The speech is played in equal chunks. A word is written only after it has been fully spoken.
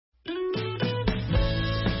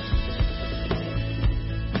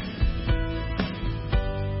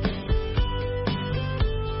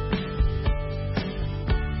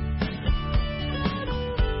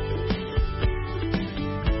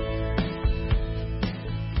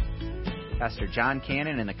Pastor John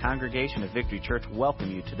Cannon and the congregation of Victory Church welcome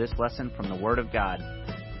you to this lesson from the Word of God.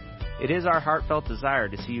 It is our heartfelt desire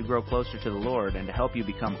to see you grow closer to the Lord and to help you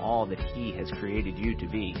become all that He has created you to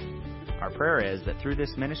be. Our prayer is that through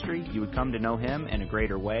this ministry you would come to know Him in a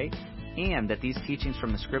greater way, and that these teachings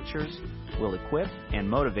from the Scriptures will equip and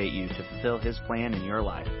motivate you to fulfill His plan in your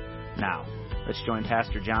life. Now, let's join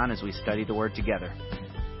Pastor John as we study the Word together.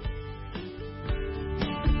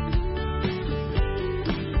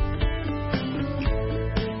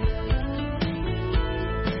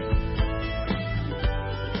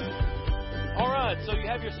 So you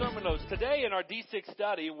have your sermon notes. Today in our D6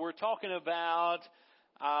 study, we're talking about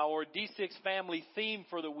our D6 family theme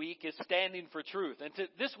for the week is Standing for Truth. And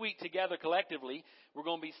this week together collectively, we're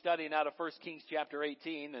going to be studying out of 1 Kings chapter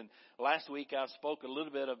 18. And last week I spoke a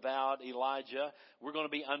little bit about Elijah. We're going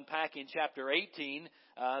to be unpacking chapter 18,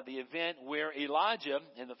 the event where Elijah,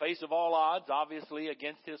 in the face of all odds, obviously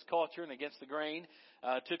against his culture and against the grain,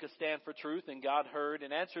 took a stand for truth, and God heard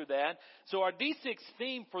and answered that. So our D6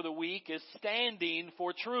 theme for the week is Standing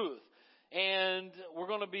for Truth. And we're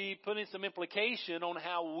going to be putting some implication on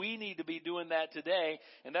how we need to be doing that today.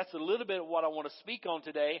 And that's a little bit of what I want to speak on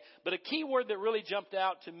today. But a key word that really jumped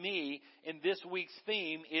out to me in this week's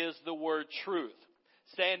theme is the word truth.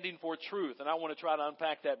 Standing for truth. And I want to try to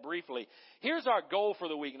unpack that briefly. Here's our goal for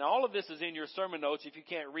the week. Now, all of this is in your sermon notes if you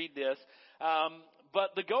can't read this.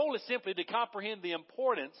 But the goal is simply to comprehend the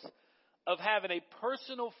importance of having a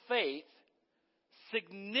personal faith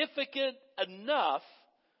significant enough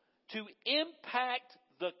to impact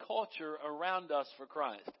the culture around us for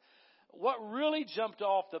Christ. What really jumped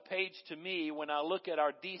off the page to me when I look at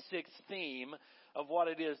our D6 theme of what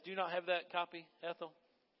it is. Do you not have that copy, Ethel?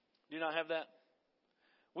 Do you not have that?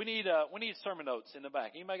 We need sermon notes in the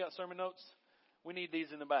back. Anybody got sermon notes? We need these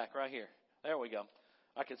in the back right here. There we go.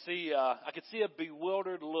 I could see a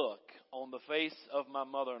bewildered look on the face of my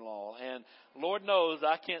mother-in-law, and Lord knows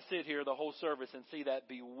I can't sit here the whole service and see that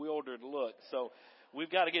bewildered look. So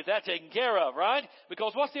we've got to get that taken care of, right?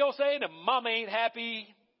 Because what's the old saying? If mama ain't happy,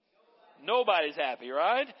 nobody's happy,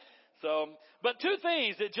 right? So, but two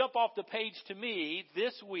things that jump off the page to me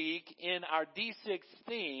this week in our D6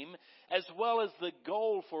 theme, as well as the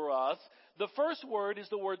goal for us. The first word is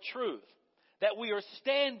the word truth, that we are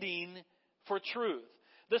standing for truth.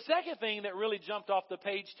 The second thing that really jumped off the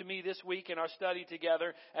page to me this week in our study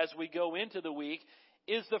together as we go into the week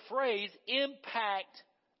is the phrase, impact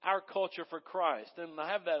our culture for Christ. And I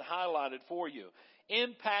have that highlighted for you.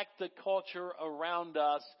 Impact the culture around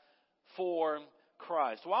us for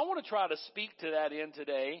Christ. Well, I want to try to speak to that in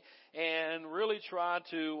today and really try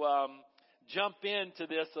to jump into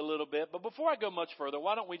this a little bit. But before I go much further,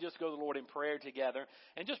 why don't we just go to the Lord in prayer together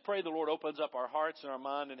and just pray the Lord opens up our hearts and our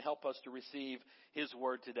mind and help us to receive His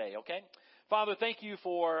word today, okay? Father, thank you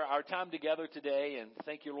for our time together today, and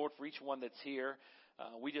thank you, Lord, for each one that's here.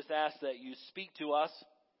 We just ask that you speak to us.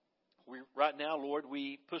 Right now, Lord,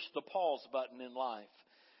 we push the pause button in life,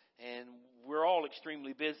 and we're all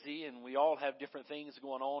extremely busy, and we all have different things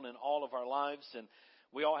going on in all of our lives, and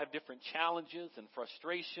we all have different challenges and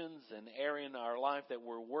frustrations and area in our life that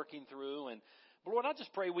we're working through. And Lord, I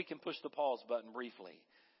just pray we can push the pause button briefly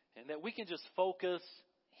and that we can just focus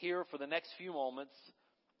here for the next few moments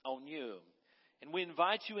on you. And we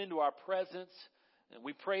invite you into our presence, and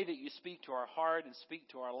we pray that you speak to our heart and speak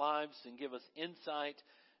to our lives and give us insight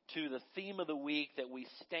to the theme of the week, that we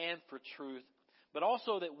stand for truth, but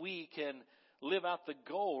also that we can live out the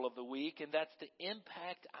goal of the week, and that's to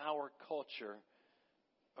impact our culture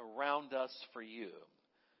around us for you.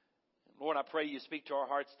 Lord, I pray you speak to our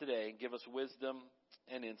hearts today and give us wisdom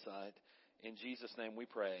and insight. In Jesus' name we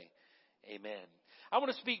pray. Amen. I want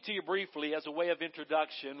to speak to you briefly as a way of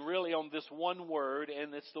introduction, really on this one word,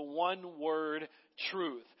 and it's the one word,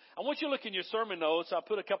 truth. I want you to look in your sermon notes. I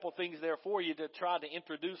put a couple things there for you to try to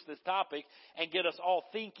introduce this topic and get us all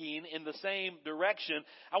thinking in the same direction.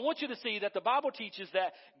 I want you to see that the Bible teaches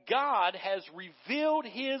that God has revealed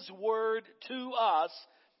His word to us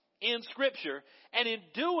in Scripture, and in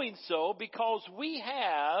doing so, because we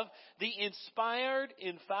have the inspired,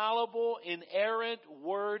 infallible, inerrant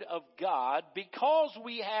Word of God, because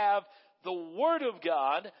we have the Word of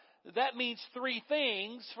God, that means three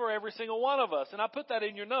things for every single one of us. And I put that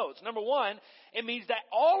in your notes. Number one, it means that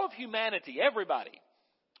all of humanity, everybody,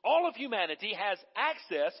 all of humanity has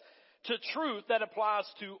access to truth that applies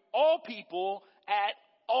to all people at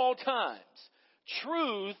all times.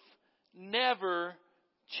 Truth never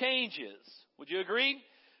changes. Would you agree?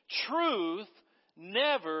 Truth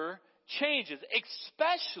never changes,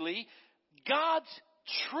 especially God's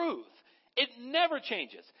truth. It never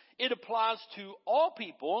changes. It applies to all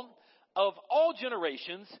people of all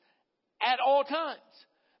generations at all times.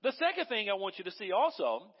 The second thing I want you to see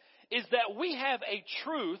also is that we have a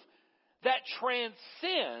truth that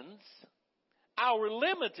transcends our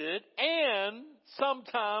limited and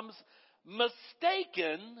sometimes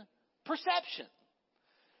mistaken perception.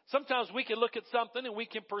 Sometimes we can look at something and we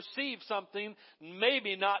can perceive something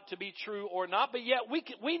maybe not to be true or not, but yet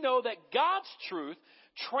we know that God's truth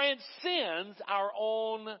transcends our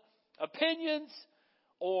own opinions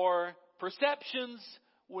or perceptions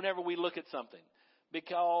whenever we look at something.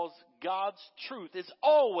 Because God's truth is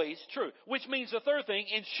always true. Which means the third thing,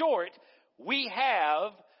 in short, we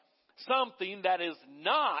have something that is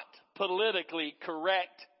not politically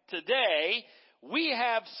correct today. We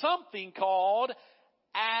have something called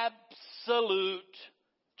absolute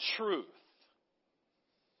truth.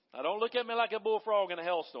 Now don't look at me like a bullfrog in a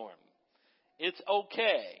hailstorm. It's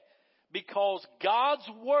okay. Because God's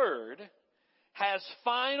Word has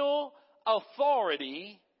final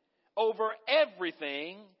authority over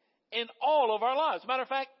everything in all of our lives. Matter of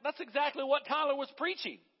fact, that's exactly what Tyler was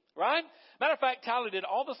preaching, right? Matter of fact, Tyler did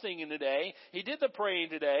all the singing today. He did the praying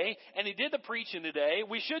today, and he did the preaching today.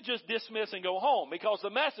 We should just dismiss and go home because the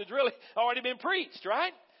message really already been preached,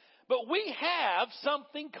 right? But we have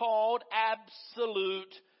something called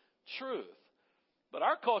absolute truth. But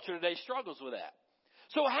our culture today struggles with that.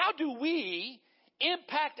 So how do we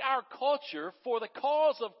impact our culture for the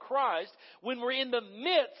cause of Christ when we're in the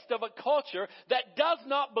midst of a culture that does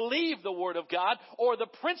not believe the Word of God or the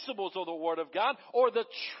principles of the Word of God or the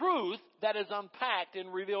truth that is unpacked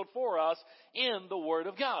and revealed for us in the Word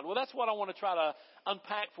of God? Well, that's what I want to try to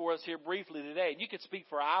unpack for us here briefly today. And you could speak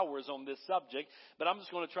for hours on this subject, but I'm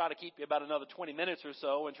just going to try to keep you about another 20 minutes or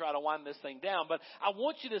so and try to wind this thing down. But I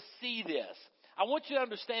want you to see this. I want you to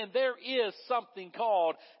understand there is something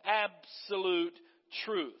called absolute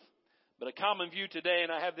truth. But a common view today,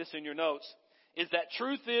 and I have this in your notes, is that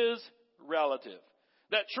truth is relative.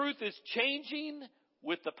 That truth is changing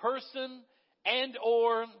with the person and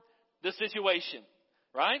or the situation.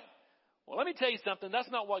 Right? Well, let me tell you something. That's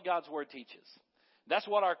not what God's Word teaches. That's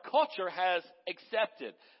what our culture has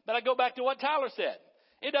accepted. But I go back to what Tyler said.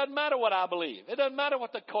 It doesn't matter what I believe. It doesn't matter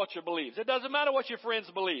what the culture believes. It doesn't matter what your friends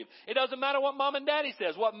believe. It doesn't matter what mom and daddy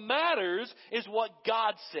says. What matters is what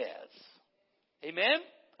God says. Amen?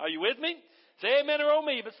 Are you with me? Say amen or oh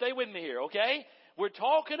me, but stay with me here, okay? We're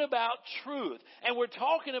talking about truth. And we're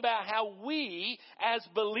talking about how we as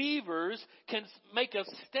believers can make a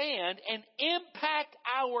stand and impact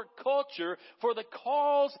our culture for the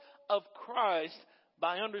cause of Christ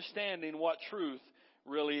by understanding what truth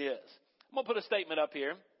really is. I'm going to put a statement up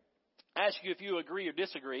here. Ask you if you agree or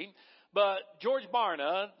disagree. But George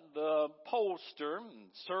Barna, the pollster and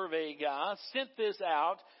survey guy, sent this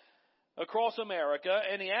out across America,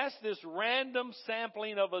 and he asked this random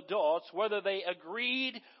sampling of adults whether they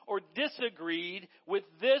agreed or disagreed with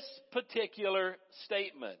this particular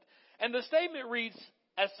statement. And the statement reads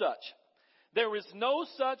as such: there is no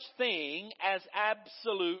such thing as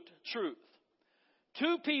absolute truth.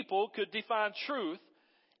 Two people could define truth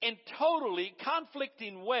in totally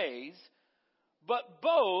conflicting ways, but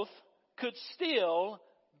both could still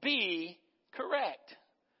be correct.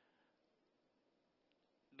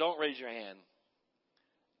 Don't raise your hand.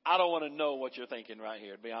 I don't want to know what you're thinking right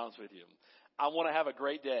here, to be honest with you. I want to have a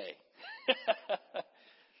great day.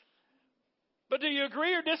 But do you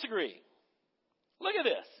agree or disagree? Look at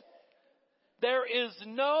this. There is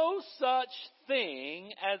no such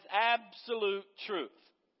thing as absolute truth.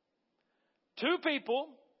 Two people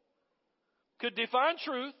could define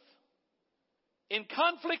truth in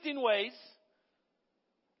conflicting ways,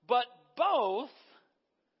 but both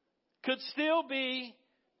could still be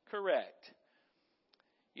correct.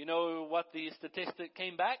 You know what the statistic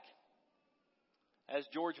came back? As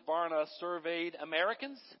George Barna surveyed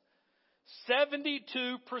Americans, 72%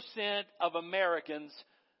 of Americans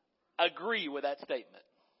agree with that statement.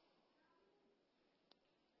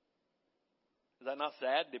 Is that not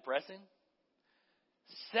sad, depressing?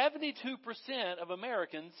 72% of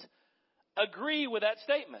Americans agree with that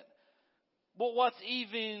statement. But what's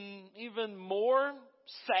even more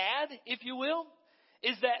sad, if you will,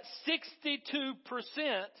 is that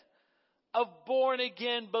 62% of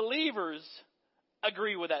born-again believers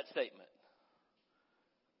agree with that statement.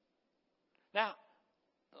 Now,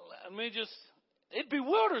 it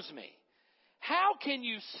bewilders me. How can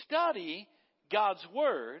you study God's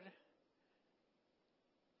Word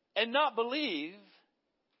and not believe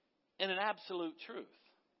in an absolute truth?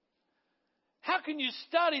 How can you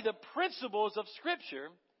study the principles of Scripture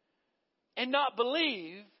and not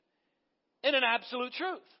believe in an absolute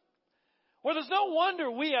truth? Well, there's no wonder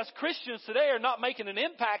we as Christians today are not making an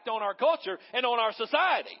impact on our culture and on our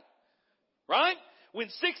society. Right? When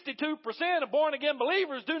 62% of born-again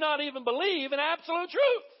believers do not even believe in absolute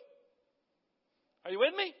truth. Are you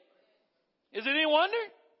with me? Is it any wonder?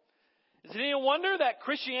 Is it any wonder that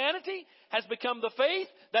Christianity has become the faith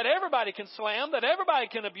that everybody can slam, that everybody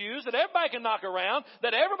can abuse, that everybody can knock around,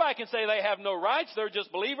 that everybody can say they have no rights, they're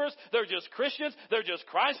just believers, they're just Christians, they're just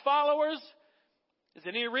Christ followers? Is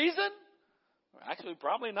there any reason? Actually,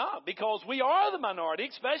 probably not, because we are the minority,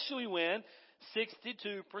 especially when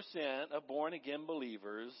 62% of born-again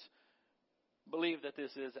believers believe that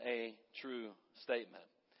this is a true statement.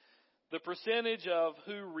 The percentage of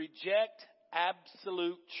who reject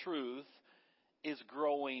absolute truth is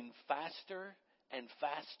growing faster and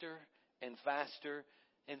faster and faster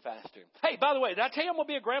and faster. Hey, by the way, did I tell you I'm going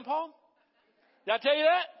to be a grandpa? Did I tell you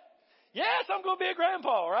that? Yes, I'm going to be a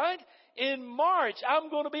grandpa, right? In March, I'm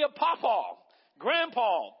going to be a pawpaw.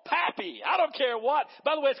 Grandpa, pappy, I don't care what.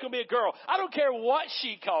 By the way, it's going to be a girl. I don't care what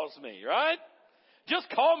she calls me, right? Just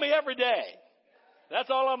call me every day. That's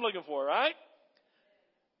all I'm looking for, right?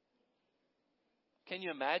 Can you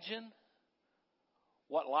imagine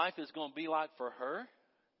what life is going to be like for her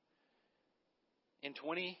in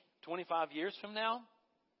 20, 25 years from now?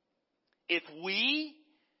 If we,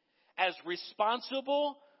 as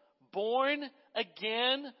responsible, born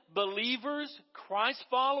again believers, Christ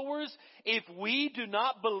followers, if we do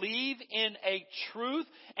not believe in a truth,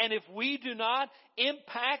 and if we do not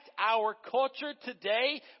impact our culture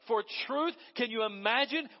today for truth, can you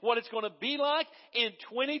imagine what it's going to be like in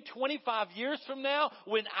 20, 25 years from now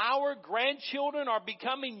when our grandchildren are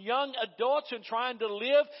becoming young adults and trying to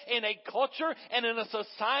live in a culture and in a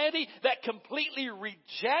society that completely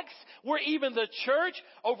rejects, where even the church,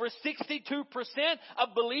 over 62%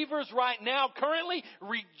 of believers right now currently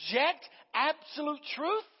reject absolute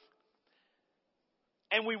truth?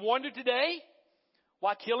 And we wonder today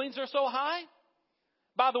why killings are so high?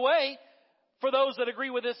 By the way, for those that agree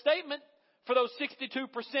with this statement, for those 62%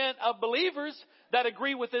 of believers that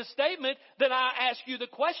agree with this statement, then I ask you the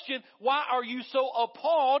question, why are you so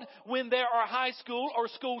appalled when there are high school or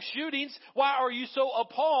school shootings? Why are you so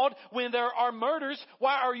appalled when there are murders?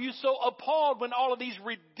 Why are you so appalled when all of these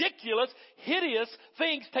ridiculous, hideous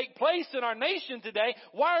things take place in our nation today?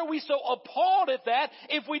 Why are we so appalled at that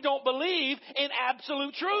if we don't believe in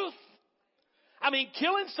absolute truth? I mean,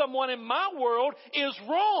 killing someone in my world is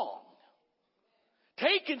wrong.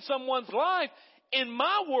 Taking someone's life in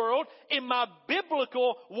my world, in my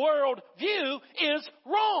biblical world view, is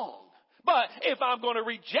wrong. But if I'm going to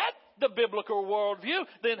reject the biblical worldview,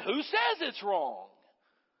 then who says it's wrong?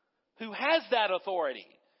 Who has that authority?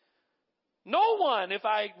 No one, if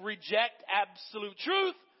I reject absolute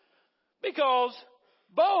truth, because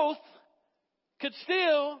both could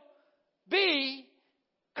still be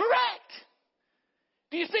correct.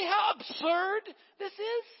 Do you see how absurd this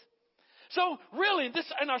is? So really, this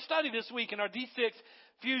in our study this week, in our D6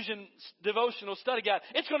 Fusion Devotional Study Guide,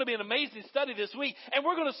 it's going to be an amazing study this week. And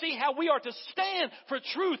we're going to see how we are to stand for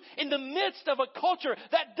truth in the midst of a culture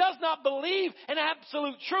that does not believe in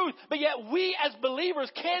absolute truth. But yet we as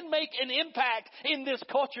believers can make an impact in this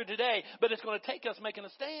culture today. But it's going to take us making a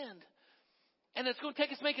stand. And it's going to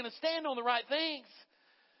take us making a stand on the right things.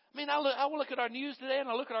 I mean, I will look at our news today, and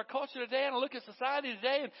I look at our culture today, and I look at society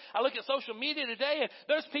today, and I look at social media today, and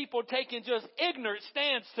there's people taking just ignorant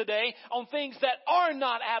stands today on things that are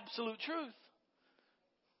not absolute truth.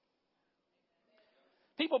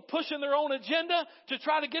 People pushing their own agenda to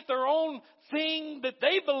try to get their own thing that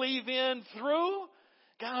they believe in through.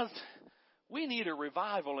 Guys, we need a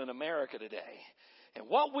revival in America today. And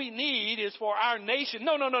what we need is for our nation.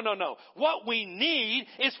 No. What we need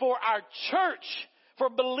is for our church, for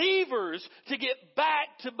believers to get back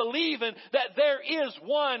to believing that there is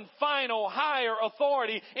one final higher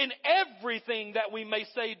authority in everything that we may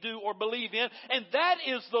say, do, or believe in. And that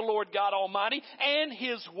is the Lord God Almighty and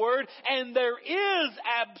His Word. And there is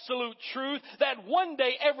absolute truth that one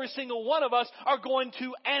day every single one of us are going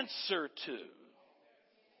to answer to.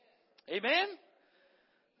 Amen?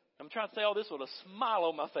 I'm trying to say all this with a smile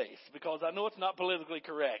on my face because I know it's not politically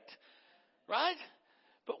correct. Right?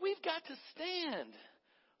 But we've got to stand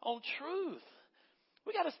on truth.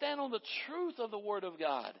 We've got to stand on the truth of the Word of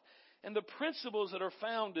God and the principles that are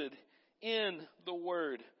founded in the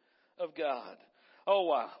Word of God. Oh,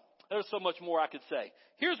 wow. There's so much more I could say.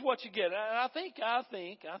 Here's what you get. I think.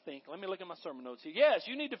 Let me look at my sermon notes here. Yes,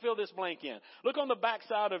 you need to fill this blank in. Look on the back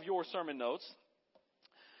side of your sermon notes.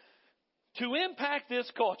 To impact this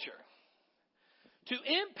culture,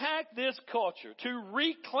 to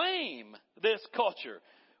reclaim this culture,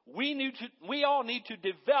 we all need to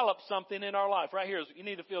develop something in our life. Right here, you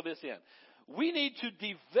need to fill this in. We need to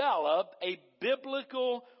develop a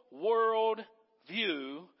biblical world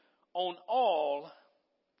view on all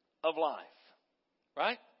of life.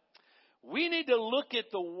 Right? We need to look at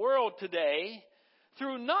the world today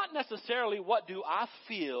through not necessarily what do I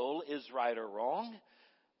feel is right or wrong.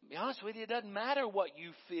 To be honest with you, it doesn't matter what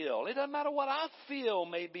you feel. It doesn't matter what I feel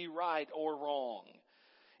may be right or wrong.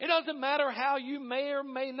 It doesn't matter how you may or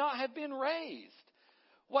may not have been raised.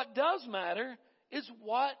 What does matter is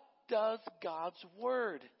what does God's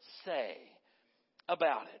Word say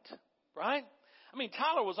about it, right? I mean,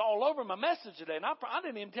 Tyler was all over my message today, and I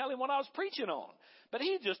didn't even tell him what I was preaching on. But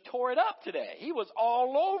he just tore it up today. He was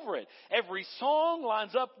all over it. Every song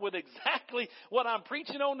lines up with exactly what I'm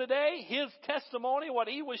preaching on today. His testimony, what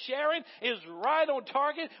he was sharing, is right on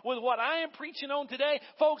target with what I am preaching on today.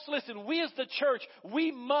 Folks, listen, we as the church,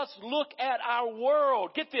 we must look at our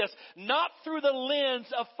world. Get this, not through the lens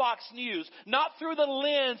of Fox News, not through the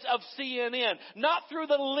lens of CNN, not through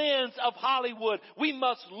the lens of Hollywood. We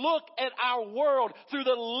must look at our world through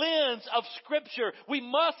the lens of Scripture. We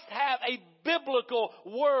must have a biblical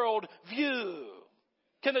world view.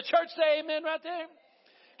 Can the church say amen right there?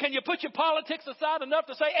 Can you put your politics aside enough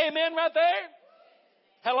to say amen right there?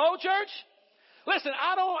 Hello, church? Listen,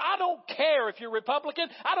 I don't care if you're Republican.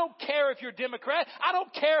 I don't care if you're Democrat. I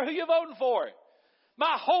don't care who you're voting for.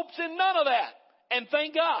 My hope's in none of that. And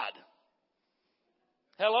thank God.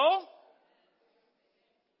 Hello?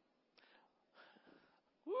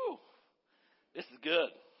 Woo. This is good.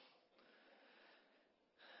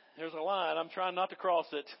 There's a line. I'm trying not to cross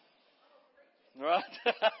it. Right?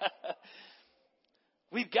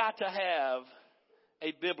 We've got to have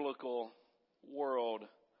a biblical world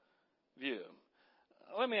view.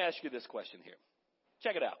 Let me ask you this question here.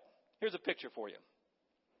 Check it out. Here's a picture for you.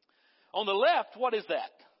 On the left, what is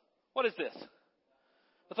that? What is this?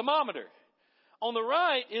 A thermometer. On the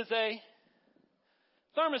right is a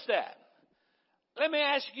thermostat. Let me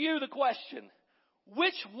ask you the question.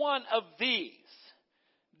 Which one of these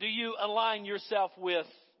do you align yourself with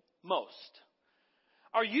most?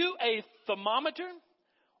 Are you a thermometer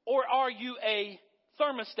or are you a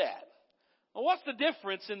thermostat? Well, what's the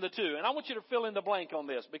difference in the two? And I want you to fill in the blank on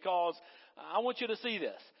this because I want you to see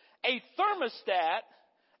this. A thermostat,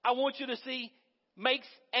 I want you to see, makes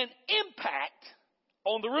an impact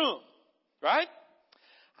on the room, right?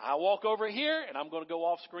 I walk over here, and I'm going to go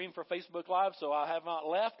off screen for Facebook Live, so I have not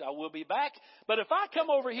left. I will be back. But if I come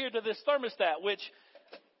over here to this thermostat, which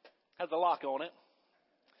has a lock on it.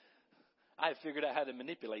 I have figured out how to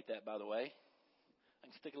manipulate that, by the way. I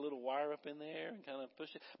can stick a little wire up in there and kind of push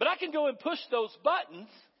it. But I can go and push those buttons.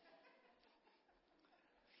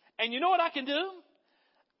 And you know what I can do?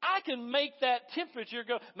 I can make that temperature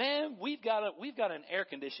go. Man, we've got an air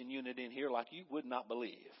conditioning unit in here like you would not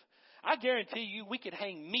believe. I guarantee you we could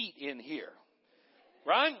hang meat in here.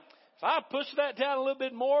 Right? If I push that down a little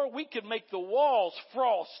bit more, we could make the walls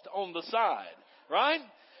frost on the side. Right?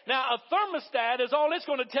 Now, a thermostat is all it's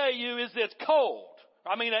going to tell you is it's cold.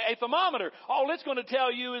 I mean, a thermometer, all it's going to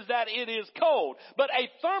tell you is that it is cold. But a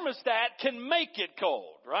thermostat can make it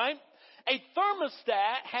cold, right? A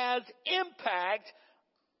thermostat has impact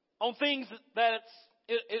on things that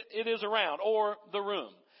it is around or the room.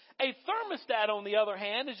 A thermostat, on the other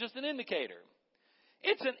hand, is just an indicator.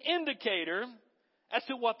 It's an indicator as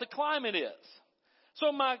to what the climate is.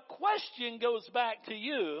 So my question goes back to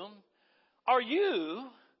you. Are you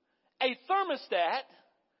a thermostat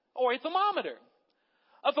or a thermometer?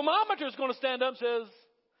 A thermometer is going to stand up and says,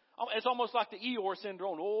 it's almost like the Eeyore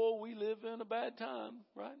syndrome. Oh, we live in a bad time,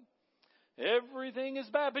 right? Everything is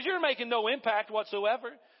bad. But you're making no impact whatsoever.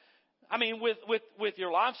 I mean, with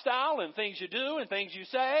your lifestyle and things you do and things you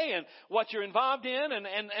say and what you're involved in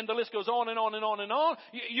and the list goes on and on and on and on.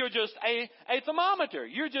 You're just a thermometer.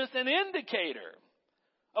 You're just an indicator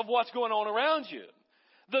of what's going on around you.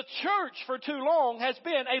 The church for too long has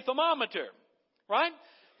been a thermometer, right?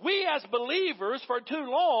 We as believers for too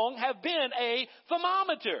long have been a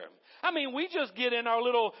thermometer. I mean, we just get in our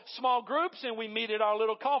little small groups and we meet at our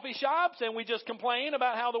little coffee shops and we just complain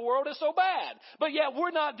about how the world is so bad. But yet we're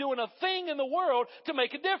not doing a thing in the world to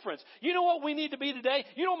make a difference. You know what we need to be today?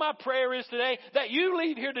 You know what my prayer is today? That you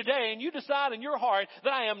leave here today and you decide in your heart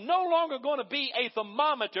that I am no longer going to be a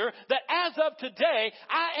thermometer, that as of today,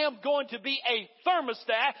 I am going to be a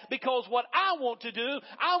thermostat, because what I want to do,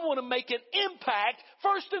 I want to make an impact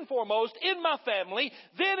first and foremost in my family,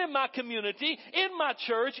 then in my community, in my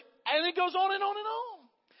church, and it goes on and on and on.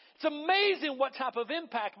 It's amazing what type of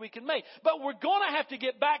impact we can make. But we're going to have to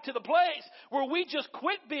get back to the place where we just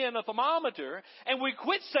quit being a thermometer and we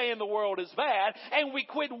quit saying the world is bad and we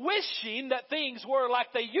quit wishing that things were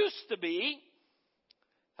like they used to be.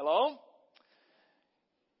 Hello?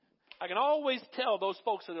 I can always tell those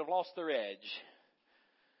folks that have lost their edge.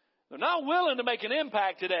 They're not willing to make an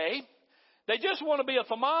impact today. They just want to be a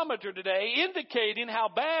thermometer today, indicating how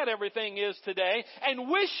bad everything is today and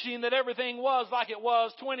wishing that everything was like it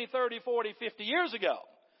was 20, 30, 40, 50 years ago.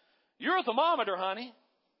 You're a thermometer, honey.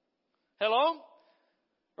 Hello?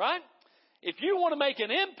 Right? If you want to make an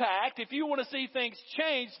impact, if you want to see things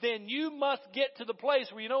change, then you must get to the place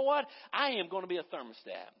where, you know what? I am going to be a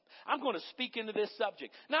thermostat. I'm going to speak into this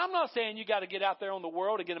subject. Now, I'm not saying you got to get out there on the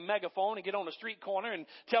world and get a megaphone and get on a street corner and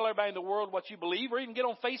tell everybody in the world what you believe, or even get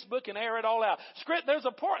on Facebook and air it all out.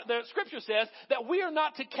 The Scripture says that we are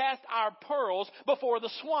not to cast our pearls before the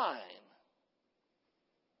swine.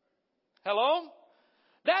 Hello?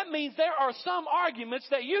 That means there are some arguments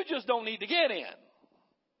that you just don't need to get in.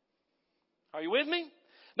 Are you with me?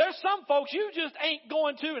 There's some folks you just ain't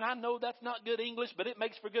going to, and I know that's not good English, but it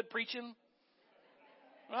makes for good preaching.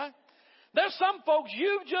 Right? There's some folks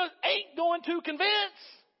you just ain't going to convince.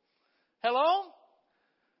 Hello?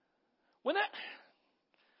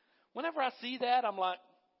 Whenever I see that, I'm like,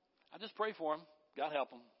 I just pray for them. God help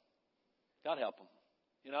them. God help them.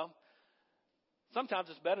 You know? Sometimes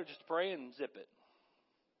it's better just to pray and zip it.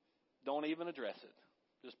 Don't even address it.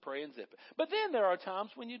 Just pray and zip it. But then there are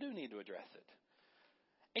times when you do need to address it.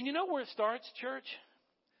 And you know where it starts, church?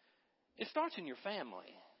 It starts in your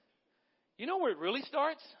family. You know where it really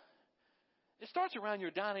starts? It starts around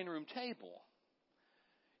your dining room table.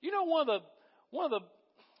 You know, one of the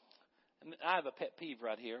and I have a pet peeve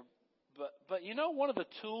right here, but you know, one of the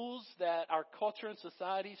tools that our culture and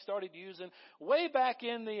society started using way back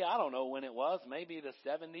in the, I don't know when it was, maybe the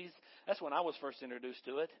 70s. That's when I was first introduced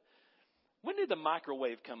to it. When did the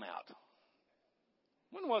microwave come out?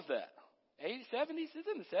 When was that? 80s, 70s? It's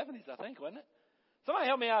in the 70s, I think, wasn't it? Somebody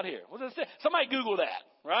help me out here. Somebody Google that,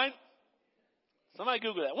 right? Somebody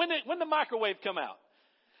Google that. When did the microwave come out?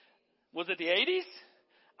 Was it the 80s?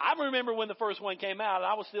 I remember when the first one came out, and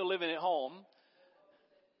I was still living at home.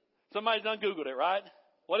 Somebody's done Googled it, right?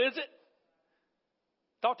 What is it?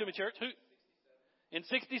 Talk to me, church. Who? In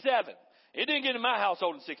 67. It didn't get in my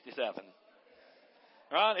household in 67.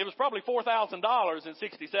 Right? It was probably $4,000 in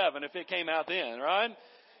 67 if it came out then, right?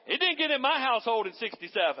 It didn't get in my household in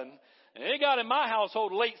 67. And it got in my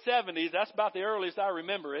household late 70s. That's about the earliest I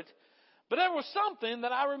remember it. But there was something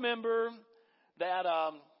that I remember that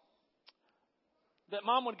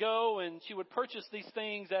Mom would go and she would purchase these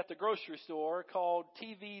things at the grocery store called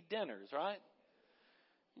TV dinners, right?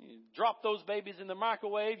 You drop those babies in the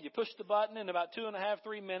microwave, you push the button in about 2.5,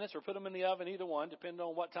 3 minutes, or put them in the oven, either one, depending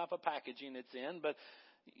on what type of packaging it's in. But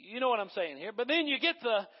you know what I'm saying here. But then you get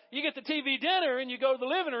the TV dinner and you go to the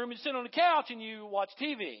living room and you sit on the couch and you watch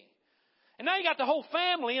TV. And now you got the whole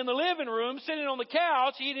family in the living room sitting on the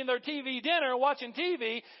couch eating their TV dinner, watching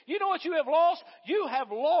TV. You know what you have lost? You have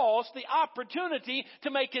lost the opportunity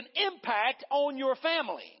to make an impact on your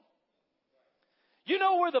family. You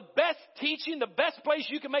know where the best teaching, the best place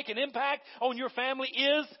you can make an impact on your family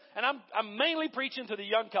is? And I'm mainly preaching to the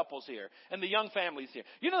young couples here and the young families here.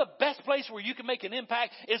 You know the best place where you can make an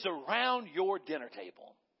impact is around your dinner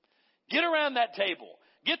table. Get around that table.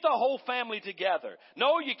 Get the whole family together.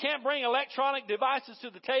 No, you can't bring electronic devices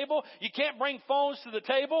to the table. You can't bring phones to the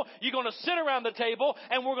table. You're going to sit around the table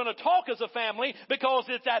and we're going to talk as a family, because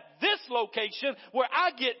it's at this location where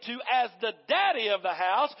I get to, as the daddy of the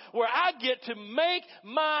house, where I get to make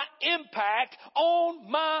my impact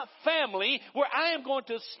on my family, where I am going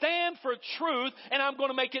to stand for truth and I'm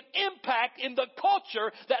going to make an impact in the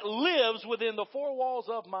culture that lives within the four walls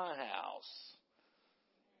of my house.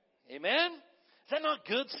 Amen? Is that not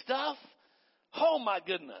good stuff? Oh, my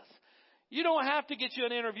goodness. You don't have to get you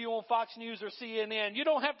an interview on Fox News or CNN. You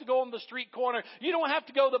don't have to go on the street corner. You don't have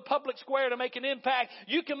to go to the public square to make an impact.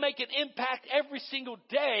 You can make an impact every single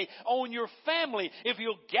day on your family if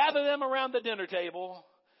you'll gather them around the dinner table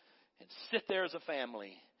and sit there as a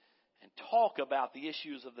family and talk about the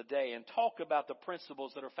issues of the day and talk about the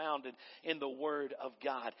principles that are founded in the Word of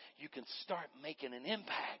God. You can start making an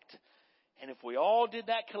impact. And if we all did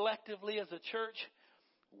that collectively as a church,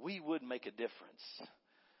 we would make a difference.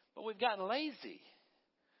 But we've gotten lazy.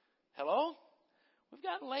 Hello? We've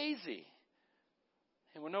gotten lazy.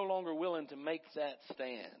 And we're no longer willing to make that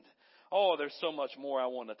stand. Oh, there's so much more I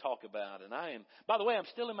want to talk about. And by the way, I'm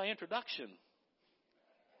still in my introduction.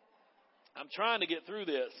 I'm trying to get through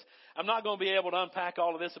this. I'm not going to be able to unpack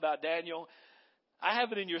all of this about Daniel. I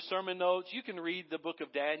have it in your sermon notes. You can read the book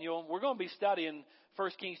of Daniel. We're going to be studying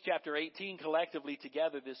 1 Kings chapter 18 collectively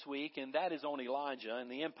together this week, and that is on Elijah and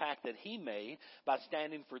the impact that he made by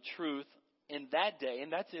standing for truth in that day,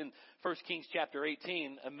 and that's in 1 Kings chapter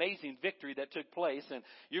 18, amazing victory that took place. And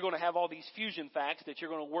you're going to have all these fusion facts that you're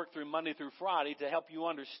going to work through Monday through Friday to help you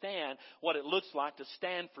understand what it looks like to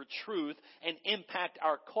stand for truth and impact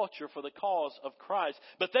our culture for the cause of Christ.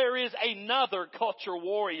 But there is another culture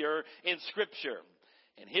warrior in Scripture,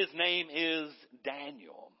 and his name is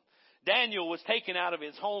Daniel. Daniel was taken out of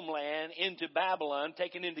his homeland into Babylon,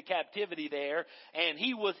 taken into captivity there, and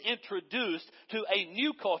he was introduced to a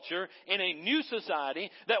new culture in a new society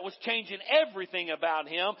that was changing everything about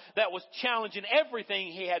him, that was challenging everything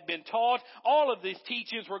he had been taught. All of these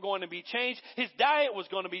teachings were going to be changed. His diet was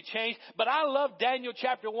going to be changed. But I love Daniel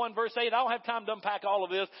chapter 1 verse 8. I don't have time to unpack all of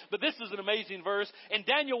this, but this is an amazing verse. In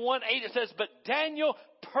Daniel 1:8 it says, "But Daniel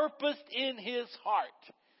purposed in his heart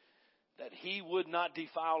that he would not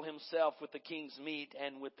defile himself with the king's meat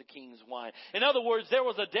and with the king's wine." In other words, there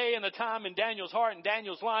was a day and a time in Daniel's heart and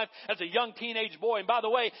Daniel's life as a young teenage boy. And by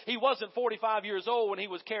the way, he wasn't 45 years old when he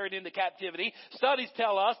was carried into captivity. Studies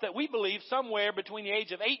tell us that we believe somewhere between the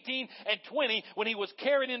age of 18 and 20 when he was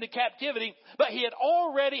carried into captivity. But he had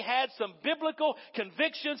already had some biblical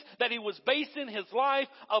convictions that he was basing his life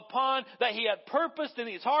upon, that he had purposed in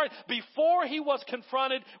his heart before he was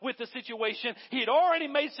confronted with the situation. He had already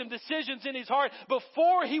made some decisions in his heart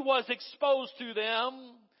before he was exposed to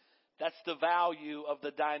them. That's the value of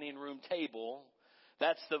the dining room table.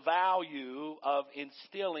 That's the value of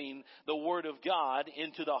instilling the Word of God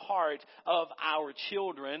into the heart of our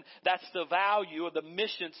children. That's the value of the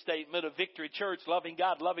mission statement of Victory Church, loving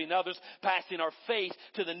God, loving others, passing our faith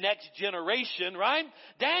to the next generation, right?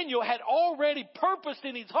 Daniel had already purposed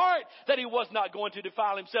in his heart that he was not going to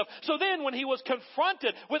defile himself. So then when he was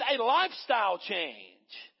confronted with a lifestyle change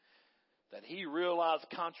that he realized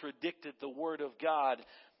contradicted the Word of God,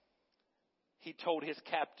 he told his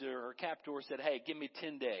captor said, "Hey, give me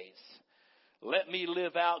 10 days. Let me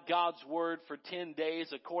live out God's Word for 10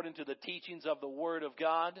 days according to the teachings of the Word of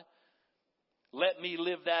God. Let me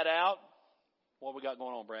live that out." What we got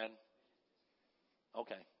going on, Brad?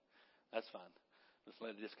 Okay, that's fine. Let's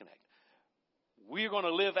let it disconnect. We're going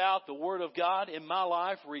to live out the Word of God in my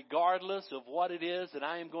life regardless of what it is that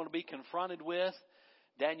I am going to be confronted with.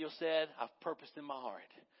 Daniel said, "I've purposed in my heart.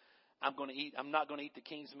 I'm not going to eat the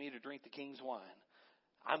king's meat or drink the king's wine.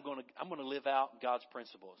 I'm going to live out God's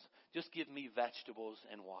principles. Just give me vegetables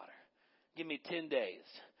and water. Give me 10 days.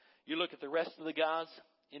 You look at the rest of the guys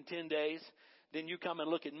in 10 days. Then you come and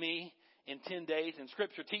look at me in 10 days. And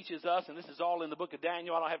Scripture teaches us, and this is all in the book of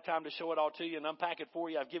Daniel. I don't have time to show it all to you and unpack it for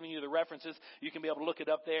you. I've given you the references. You can be able to look it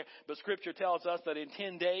up there. But Scripture tells us that in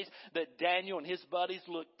 10 days that Daniel and his buddies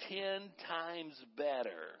looked 10 times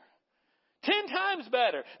better. 10 times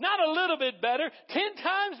better. Not a little bit better. 10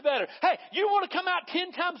 times better. Hey, you want to come out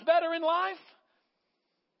 10 times better in life?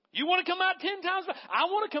 You want to come out 10 times better? I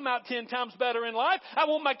want to come out 10 times better in life. I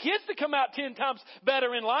want my kids to come out 10 times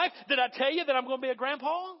better in life. Did I tell you that I'm going to be a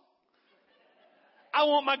grandpa? I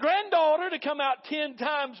want my granddaughter to come out 10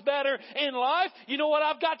 times better in life. You know what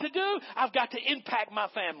I've got to do? I've got to impact my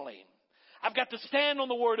family. I've got to stand on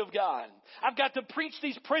the Word of God. I've got to preach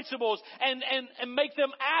these principles and make them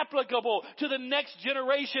applicable to the next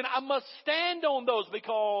generation. I must stand on those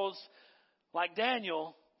because, like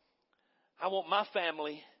Daniel, I want my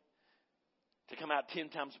family to come out 10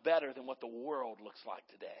 times better than what the world looks like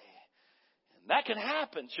today. And that can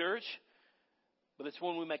happen, church, but it's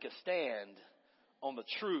when we make a stand on the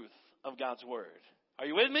truth of God's Word. Are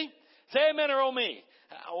you with me? Say amen or oh me.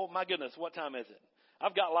 Oh my goodness, what time is it?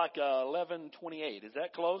 I've got like 11:28. Is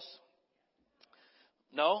that close?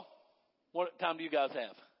 No? What time do you guys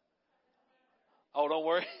have? Oh, don't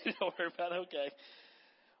worry. Don't worry about it. Okay.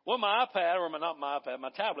 Well, my iPad, or not my iPad, my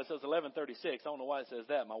tablet says 11:36. I don't know why it says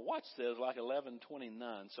that. My watch says like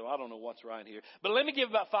 11:29, so I don't know what's right here. But let me give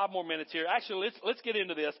about 5 more minutes here. Actually, let's get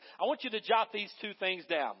into this. I want you to jot these 2 things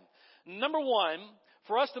down. Number 1,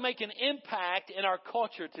 for us to make an impact in our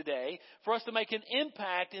culture today, for us to make an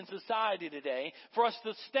impact in society today, for us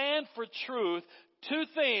to stand for truth, 2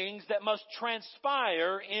 things that must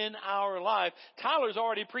transpire in our life. Tyler's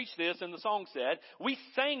already preached this, and the song said. We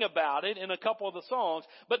sang about it in a couple of the songs.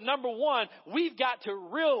 But number 1, we've got to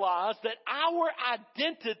realize that our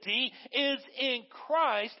identity is in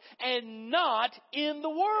Christ and not in the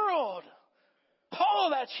world. Oh,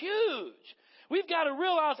 that's huge. We've got to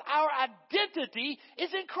realize our identity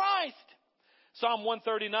is in Christ. Psalm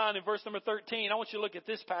 139 and verse number 13. I want you to look at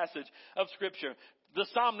this passage of Scripture. The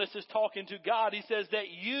psalmist is talking to God. He says that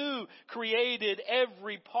you created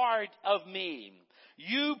every part of me.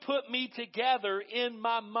 You put me together in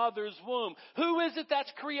my mother's womb. Who is it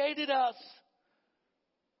that's created us?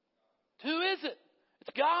 Who is it?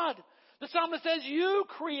 It's God. The psalmist says, you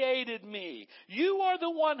created me. You are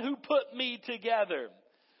the one who put me together.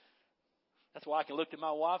 That's why I can look at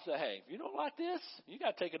my wife and say, hey, if you don't like this, you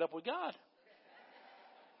got to take it up with God.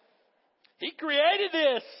 He created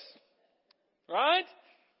this. Right?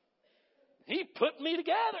 He put me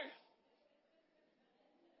together.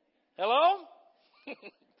 Hello?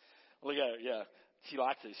 Look at her. Yeah. She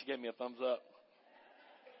likes it. She gave me a thumbs up.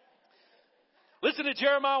 Listen to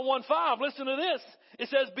Jeremiah 1:5. Listen to this. It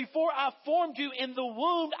says, before I formed you in the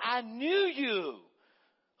womb, I knew you.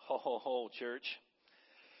 Ho, ho, ho, church.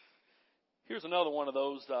 Here's another one of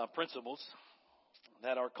those principles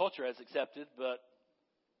that our culture has accepted,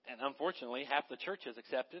 and unfortunately, half the church has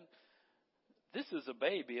accepted. This is a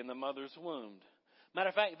baby in the mother's womb. Matter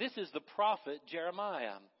of fact, this is the prophet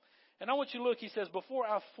Jeremiah. And I want you to look, he says, before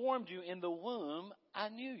I formed you in the womb, I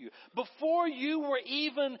knew you. Before you were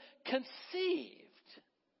even conceived.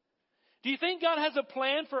 Do you think God has a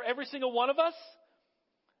plan for every single one of us?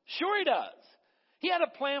 Sure he does. He had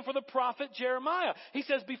a plan for the prophet Jeremiah. He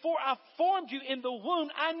says, before I formed you in the womb,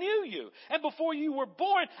 I knew you. And before you were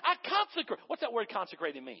born, I consecrated. What's that word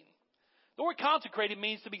consecrated mean? The word consecrated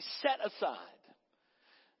means to be set aside.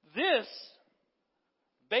 This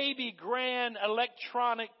baby grand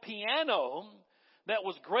electronic piano that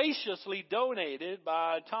was graciously donated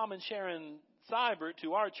by Tom and Sharon Seibert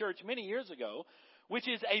to our church many years ago, which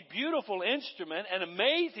is a beautiful instrument, an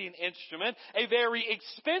amazing instrument, a very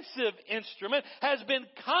expensive instrument, has been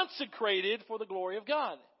consecrated for the glory of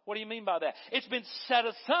God. What do you mean by that? It's been set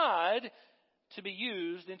aside to be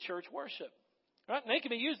used in church worship. Right? And they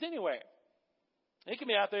can be used anywhere. It can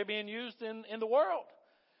be out there being used in the world.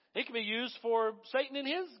 It can be used for Satan and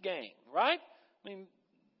his gang, right? I mean,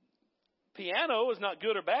 piano is not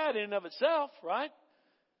good or bad in and of itself, right?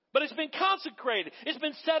 But it's been consecrated. It's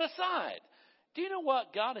been set aside. Do you know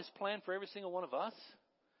what God has planned for every single one of us?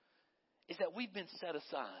 Is that we've been set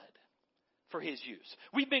aside for His use.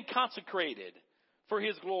 We've been consecrated for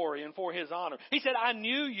His glory and for His honor. He said, I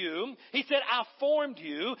knew you. He said, I formed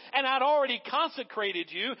you, and I'd already consecrated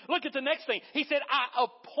you. Look at the next thing. He said, I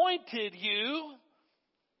appointed you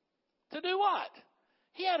to do what?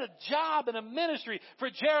 He had a job and a ministry for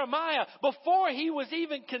Jeremiah before he was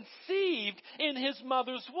even conceived in his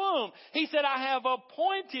mother's womb. He said, I have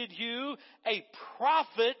appointed you a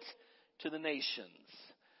prophet to the nations.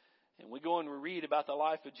 And we go and we read about the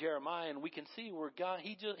life of Jeremiah, and we can see where God,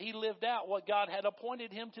 he lived out what God had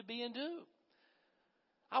appointed him to be and do.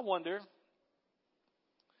 I wonder,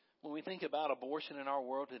 when we think about abortion in our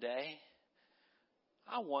world today,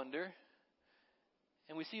 I wonder,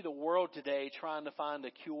 and we see the world today trying to find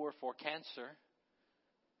a cure for cancer,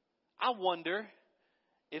 I wonder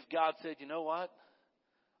if God said, you know what?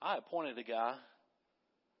 I appointed a guy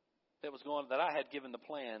that I had given the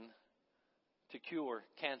plan to cure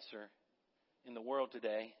cancer in the world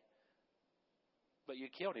today, but you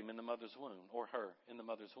killed him in the mother's womb, or her in the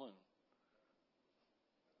mother's womb.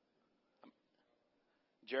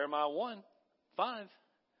 Jeremiah 1:5.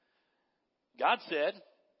 God said,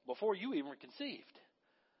 before you even were conceived,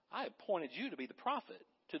 I appointed you to be the prophet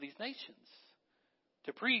to these nations,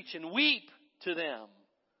 to preach and weep to them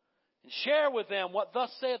and share with them what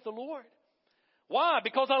thus saith the Lord. Why?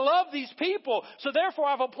 Because I love these people, so therefore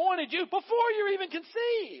I've appointed you before you're even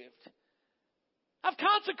conceived. I've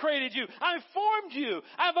consecrated you. I've formed you.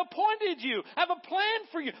 I've appointed you. I have a plan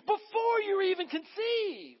for you before you're even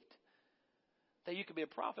conceived, that you could be a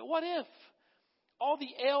prophet. What if? All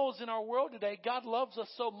the ills in our world today, God loves us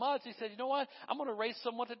so much. He said, you know what? I'm going to raise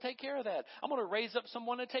someone to take care of that. I'm going to raise up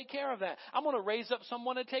someone to take care of that. I'm going to raise up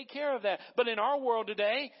someone to take care of that. But in our world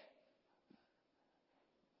today,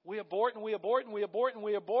 we abort and we abort and we abort and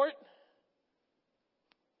we abort.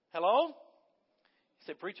 Hello? You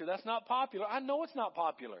say, preacher, that's not popular. I know it's not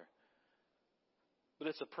popular. But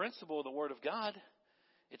it's a principle of the Word of God.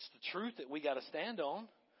 It's the truth that we got to stand on.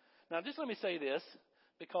 Now, just let me say this,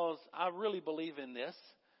 because I really believe in this.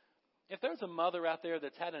 If there's a mother out there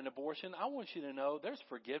that's had an abortion, I want you to know there's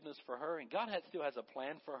forgiveness for her, and God still has a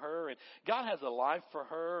plan for her, and God has a life for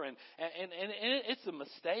her, and it's a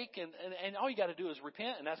mistake, and all you got to do is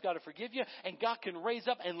repent and ask God to forgive you, and God can raise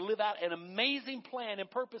up and live out an amazing plan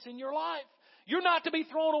and purpose in your life. You're not to be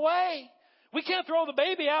thrown away. We can't throw the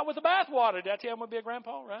baby out with the bathwater. Did I tell you I'm going to be a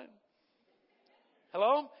grandpa, right?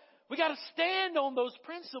 Hello? We got to stand on those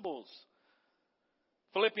principles.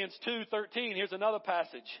 Philippians 2:13, here's another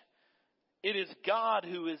passage. It is God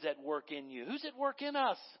who is at work in you. Who's at work in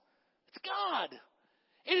us? It's God.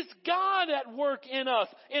 It is God at work in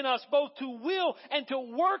us both to will and to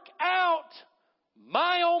work out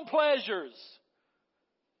my own pleasures.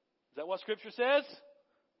 Is that what Scripture says?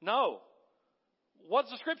 No. What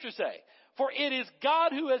does the Scripture say? For it is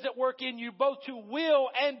God who is at work in you both to will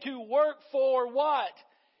and to work for what?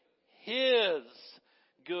 His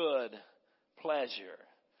good pleasure.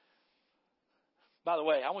 By the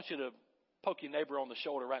way, I want you to poke your neighbor on the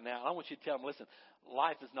shoulder right now. I want you to tell him, listen,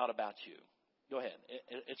 life is not about you. Go ahead.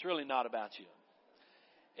 It's really not about you.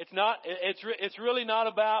 It's not. It's really not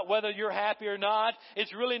about whether you're happy or not.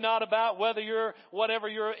 It's really not about whether you're whatever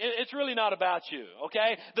you're. It's really not about you.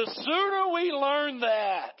 Okay. The sooner we learn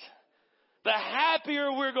that, the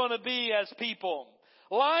happier we're going to be as people.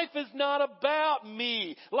 Life is not about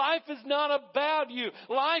me. Life is not about you.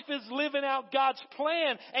 Life is living out God's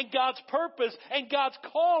plan and God's purpose and God's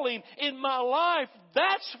calling in my life.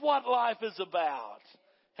 That's what life is about.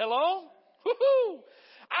 Hello? Woo-hoo!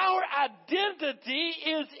 Our identity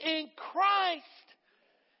is in Christ.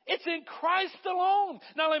 It's in Christ alone.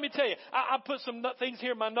 Now let me tell you, I put some things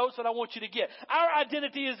here in my notes that I want you to get. Our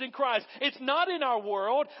identity is in Christ. It's not in our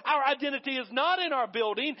world. Our identity is not in our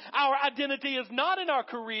building. Our identity is not in our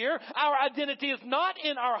career. Our identity is not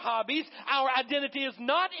in our hobbies. Our identity is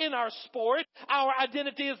not in our sport. Our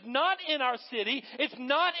identity is not in our city. It's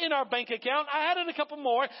not in our bank account. I added a couple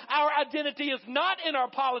more. Our identity is not in our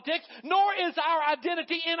politics, nor is our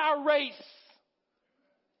identity in our race.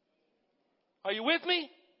 Are you with me?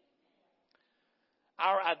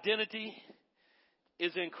 Our identity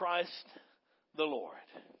is in Christ the Lord.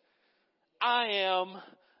 I am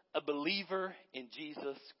a believer in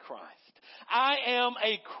Jesus Christ. I am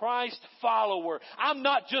a Christ follower. I'm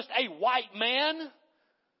not just a white man.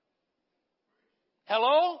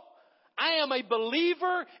 Hello? I am a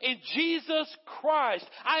believer in Jesus Christ.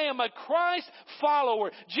 I am a Christ follower.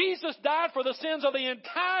 Jesus died for the sins of the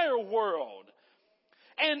entire world.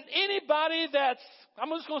 And anybody I'm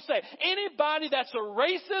just going to say, anybody that's a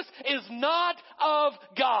racist is not of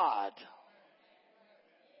God.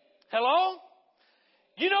 Hello?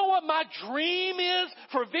 You know what my dream is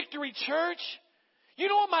for Victory Church? You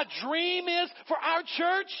know what my dream is for our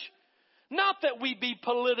church? Not that we be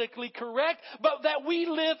politically correct, but that we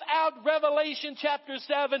live out Revelation chapter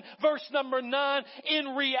 7, verse number 9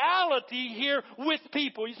 in reality here with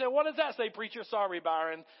people. You say, what does that say, preacher? Sorry,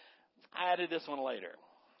 Byron. I added this one later.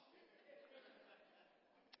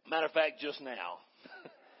 Matter of fact, just now.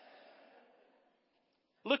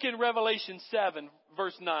 Look in Revelation 7,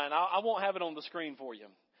 verse 9. I won't have it on the screen for you.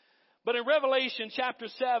 But in Revelation chapter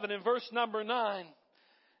 7 and verse number 9,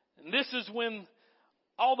 and this is when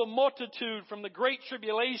all the multitude from the great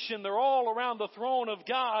tribulation, they're all around the throne of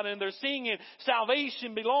God and they're singing,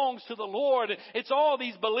 salvation belongs to the Lord. It's all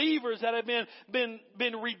these believers that have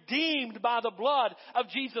been redeemed by the blood of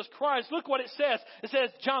Jesus Christ. Look what it says. It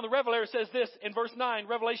says, John the Revelator says this in verse 9,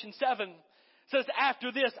 Revelation 7. It says,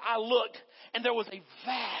 after this I looked and there was a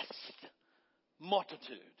vast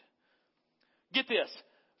multitude. Get this,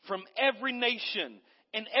 from every nation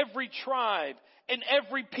and every tribe and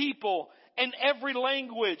every people and every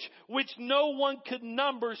language, which no one could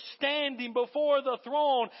number, standing before the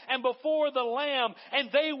throne and before the Lamb. And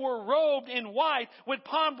they were robed in white with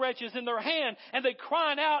palm branches in their hand. And they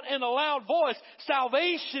cried out in a loud voice,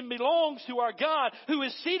 salvation belongs to our God who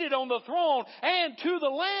is seated on the throne and to the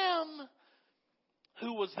Lamb.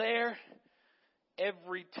 Who was there?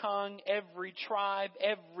 Every tongue, every tribe,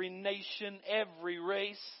 every nation, every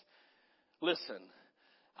race. Listen.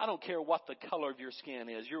 I don't care what the color of your skin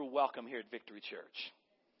is. You're welcome here at Victory Church.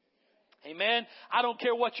 Amen. I don't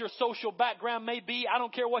care what your social background may be. I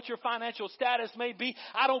don't care what your financial status may be.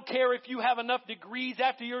 I don't care if you have enough degrees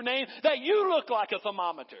after your name that you look like a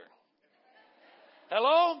thermometer.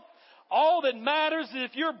 Hello? All that matters is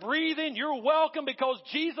if you're breathing, you're welcome because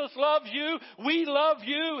Jesus loves you. We love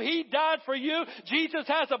you. He died for you. Jesus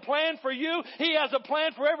has a plan for you. He has a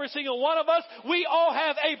plan for every single one of us. We all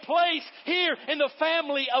have a place here in the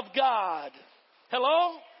family of God.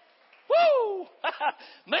 Hello? Woo!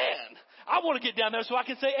 Man, I want to get down there so I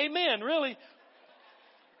can say amen, really.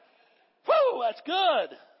 Woo, that's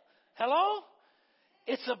good. Hello?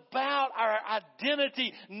 It's about our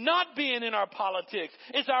identity not being in our politics.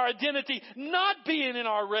 It's our identity not being in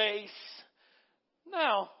our race.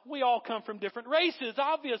 Now, we all come from different races,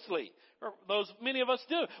 obviously. Many of us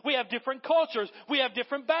do. We have different cultures. We have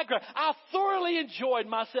different backgrounds. I thoroughly enjoyed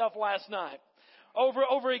myself last night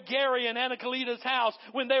over at Gary and Anna Kalita's house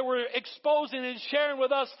when they were exposing and sharing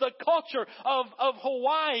with us the culture of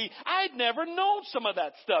Hawaii. I'd never known some of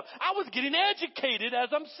that stuff. I was getting educated as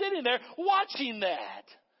I'm sitting there watching that.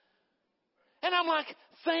 And I'm like,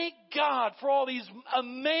 thank God for all these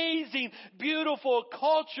amazing, beautiful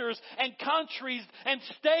cultures and countries and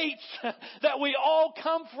states that we all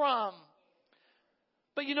come from.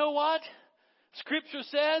 But you know what? Scripture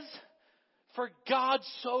says, For God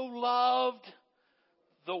so loved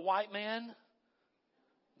the white man,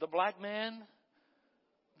 the black man.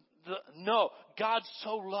 No, God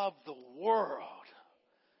so loved the world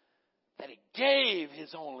that He gave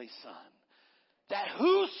His only Son, that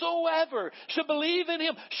whosoever should believe in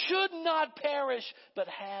Him should not perish, but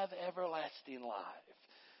have everlasting life.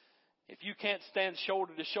 If you can't stand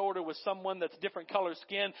shoulder to shoulder with someone that's different color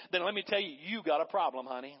skin, then let me tell you, you got a problem,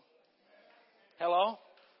 honey. Hello?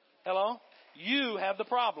 Hello? You have the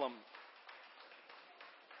problem.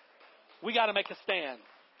 We got to make a stand.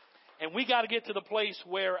 And we got to get to the place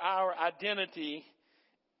where our identity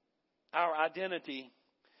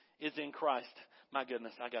is in Christ. My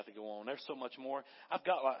goodness, I got to go on. There's so much more. I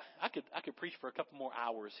could preach for a couple more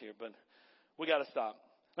hours here, but we got to stop.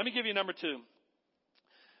 Let me give you number 2.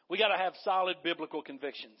 We got to have solid biblical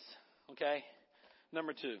convictions. Okay?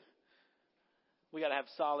 Number 2. We got to have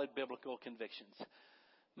solid biblical convictions.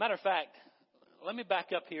 Matter of fact, let me back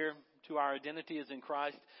up here to our identity is in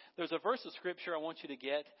Christ. There's a verse of Scripture I want you to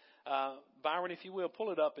get. Byron, if you will,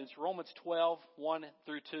 pull it up. It's Romans 12, 1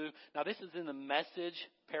 through 2. Now, this is in the Message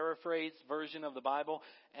paraphrase version of the Bible,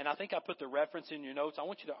 and I think I put the reference in your notes. I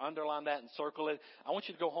want you to underline that and circle it. I want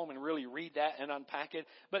you to go home and really read that and unpack it.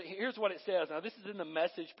 But here's what it says. Now, this is in the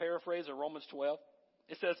Message paraphrase of Romans 12.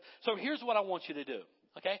 It says, so here's what I want you to do.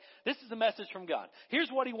 Okay? This is a message from God. Here's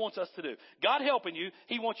what He wants us to do. God helping you,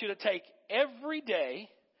 He wants you to take every day,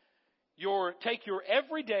 your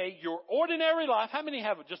ordinary life. How many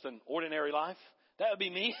have just an ordinary life? That would be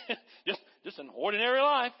me. just an ordinary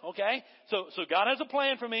life, okay? So God has a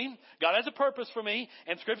plan for me. God has a purpose for me.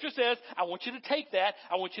 And Scripture says, I want you to take that.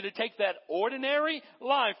 I want you to take that ordinary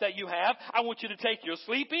life that you have. I want you to take your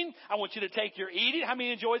sleeping. I want you to take your eating. How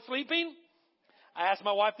many enjoy sleeping? I asked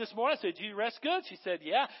my wife this morning, I said, did you rest good? She said,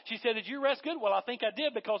 yeah. She said, did you rest good? Well, I think I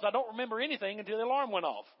did because I don't remember anything until the alarm went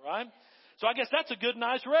off, right? So I guess that's a good,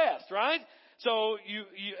 nice rest, right? So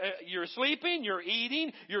you're sleeping, you're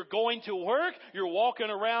eating, you're going to work, you're walking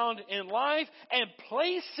around in life, and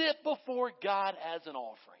place it before God as an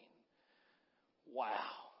offering. Wow.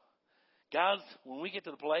 Guys, when we get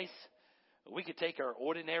to the place, we could take our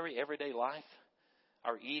ordinary, everyday life,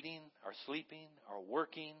 our eating, our sleeping, our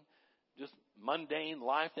working, just mundane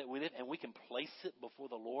life that we live, and we can place it before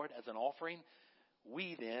the Lord as an offering,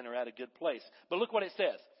 we then are at a good place. But look what it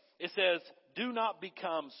says. It says, do not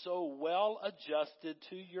become so well adjusted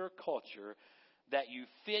to your culture that you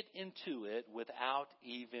fit into it without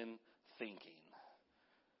even thinking.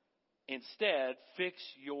 Instead, fix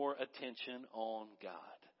your attention on God.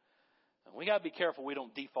 And we got to be careful we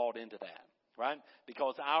don't default into that, right?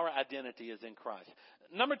 Because our identity is in Christ.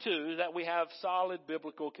 Number 2 is that we have solid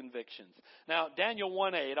biblical convictions. Now, Daniel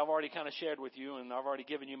 1:8, I've already kind of shared with you, and I've already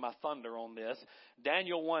given you my thunder on this.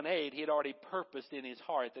 Daniel 1:8, he had already purposed in his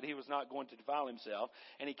heart that he was not going to defile himself,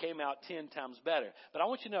 and he came out 10 times better. But I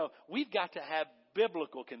want you to know, we've got to have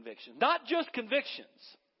biblical convictions, not just convictions.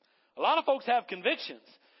 A lot of folks have convictions,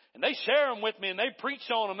 and they share them with me, and they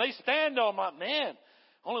preach on them, they stand on them. I'm like, man,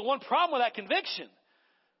 only one problem with that conviction.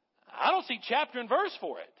 I don't see chapter and verse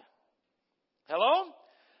for it. Hello?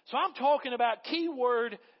 So I'm talking about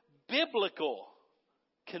keyword biblical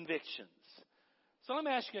convictions. So let me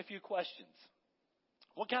ask you a few questions.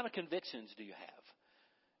 What kind of convictions do you have?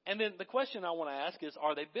 And then the question I want to ask is,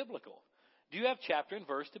 are they biblical? Do you have chapter and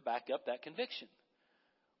verse to back up that conviction?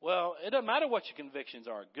 Well, it doesn't matter what your convictions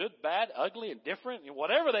are, good, bad, ugly, indifferent,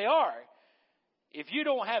 whatever they are. If you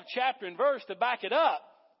don't have chapter and verse to back it up,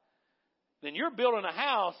 then you're building a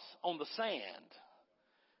house on the sand.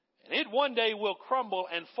 And it one day will crumble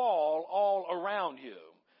and fall all around you.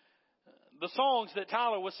 The songs that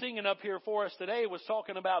Tyler was singing up here for us today was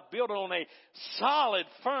talking about building on a solid,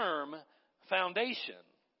 firm foundation,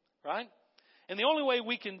 right? And the only way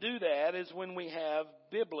we can do that is when we have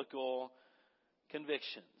biblical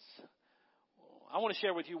convictions. I want to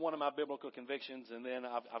share with you one of my biblical convictions, and then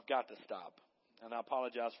I've got to stop. And I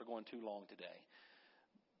apologize for going too long today.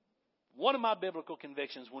 One of my biblical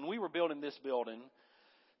convictions, when we were building this building,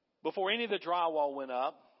 before any of the drywall went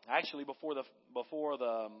up, actually before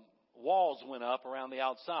the walls went up around the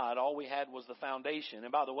outside, all we had was the foundation.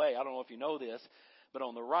 And by the way, I don't know if you know this, but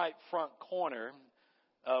on the right front corner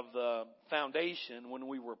of the foundation, when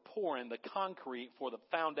we were pouring the concrete for the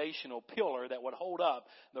foundational pillar that would hold up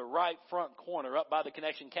the right front corner up by the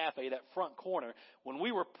Connection Cafe, that front corner, when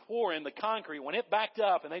we were pouring the concrete, when it backed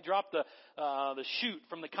up and they dropped the chute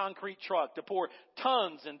from the concrete truck to pour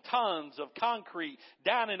tons and tons of concrete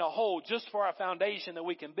down in a hole just for our foundation that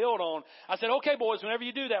we can build on, I said, okay, boys, whenever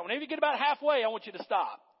you do that, whenever you get about halfway, I want you to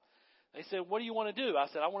stop. They said, what do you want to do? I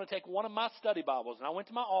said, I want to take one of my study Bibles. And I went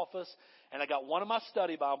to my office, and I got one of my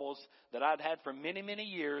study Bibles that I'd had for many, many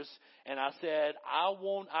years. And I said, I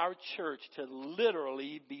want our church to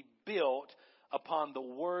literally be built upon the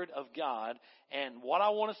Word of God. And what I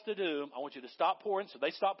want us to do, I want you to stop pouring. So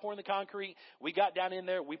they stopped pouring the concrete. We got down in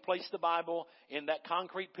there. We placed the Bible in that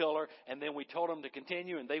concrete pillar. And then we told them to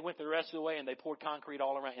continue. And they went the rest of the way, and they poured concrete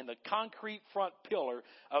all around. And the concrete front pillar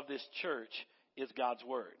of this church is God's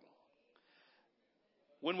Word.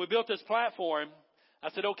 When we built this platform,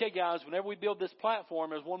 I said, okay, guys, whenever we build this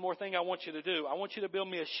platform, there's one more thing I want you to do. I want you to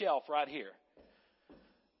build me a shelf right here.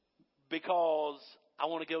 Because I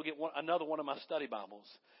want to go get another one of my study Bibles.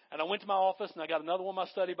 And I went to my office, and I got another one of my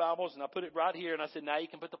study Bibles, and I put it right here. And I said, now you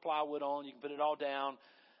can put the plywood on. You can put it all down.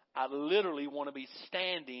 I literally want to be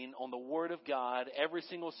standing on the Word of God every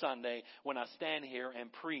single Sunday when I stand here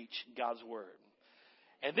and preach God's Word.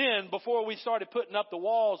 And then, before we started putting up the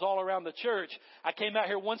walls all around the church, I came out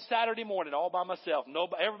here one Saturday morning all by myself.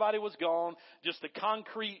 Everybody was gone. Just the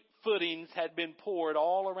concrete footings had been poured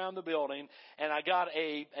all around the building. And I got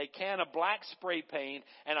a can of black spray paint,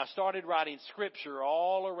 and I started writing scripture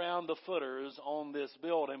all around the footers on this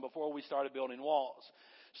building before we started building walls.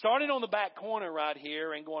 Starting on the back corner right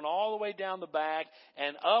here and going all the way down the back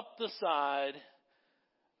and up the side,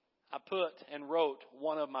 I put and wrote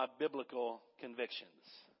one of my biblical convictions.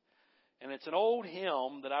 And it's an old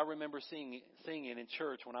hymn that I remember singing in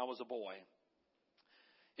church when I was a boy.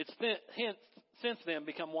 It's since then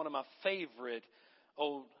become one of my favorite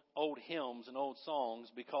old hymns and old songs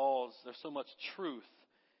because there's so much truth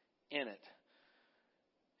in it.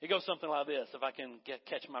 It goes something like this, if I can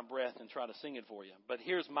catch my breath and try to sing it for you. But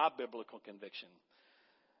here's my biblical conviction.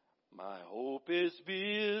 My hope is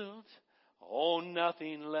built on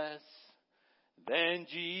nothing less than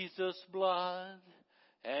Jesus' blood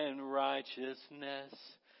and righteousness.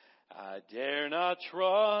 I dare not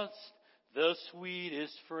trust the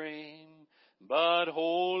sweetest frame, but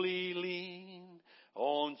wholly lean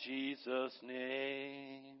on Jesus'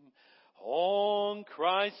 name. On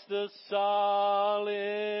Christ the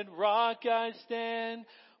solid rock I stand.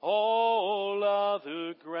 All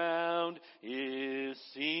other ground is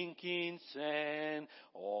sinking sand.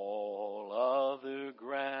 All other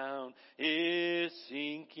ground is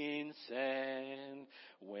sinking sand.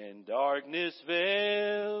 When darkness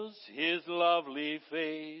veils His lovely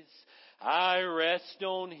face, I rest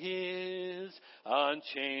on His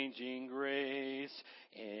unchanging grace.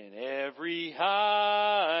 In every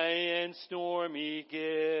high and stormy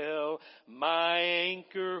gale, my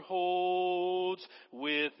anchor holds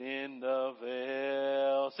within the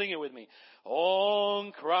veil. Sing it with me.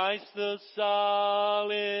 On Christ the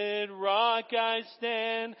solid rock I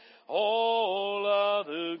stand. All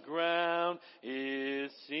other ground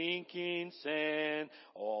is sinking sand.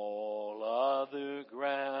 All other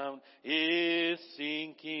ground is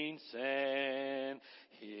sinking sand.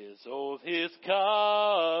 His oath, His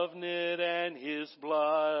covenant, and His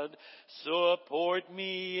blood support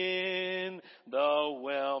me in the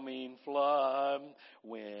whelming flood.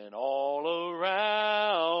 When all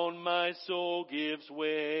around my soul gives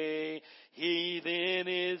way, He then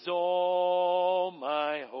is all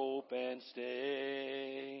my hope and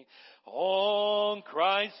stay. On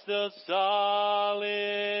Christ the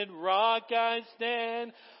solid rock I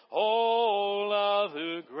stand. All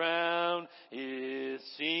other ground is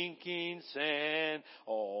sinking sand.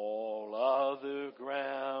 All other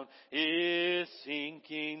ground is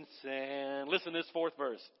sinking sand. Listen to this fourth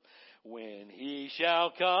verse. When He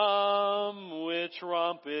shall come with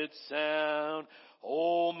trumpet sound,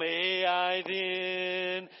 oh, may I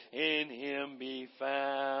then in Him be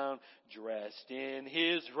found, dressed in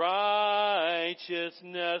His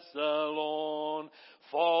righteousness alone,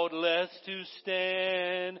 faultless to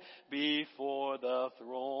stand before the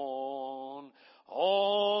throne.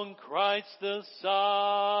 On Christ the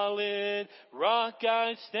solid rock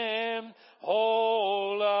I stand.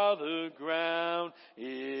 All other ground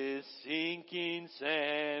is sinking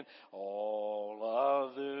sand.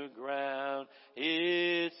 All other ground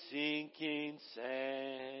is sinking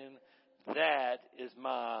sand. That is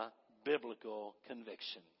my biblical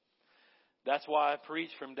conviction. That's why I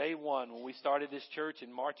preached from day one when we started this church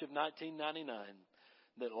in March of 1999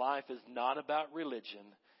 that life is not about religion,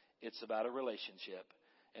 it's about a relationship.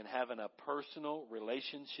 And having a personal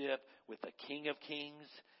relationship with the King of Kings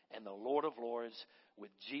and the Lord of Lords, with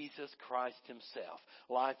Jesus Christ Himself.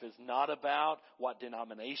 Life is not about what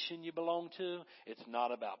denomination you belong to. It's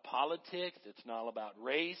not about politics. It's not about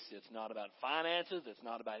race. It's not about finances. It's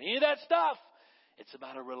not about any of that stuff. It's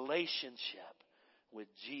about a relationship with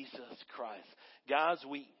Jesus Christ. Guys,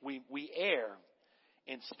 we err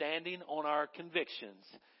in standing on our convictions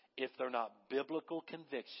if they're not biblical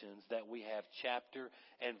convictions that we have chapter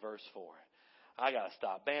and verse for. I got to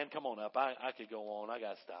stop. Band, come on up. I could go on. I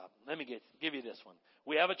got to stop. Let me give you this one.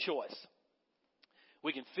 We have a choice.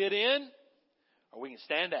 We can fit in or we can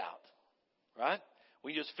stand out. Right?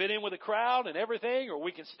 We can just fit in with the crowd and everything, or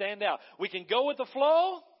we can stand out. We can go with the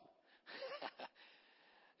flow.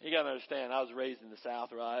 You got to understand, I was raised in the South,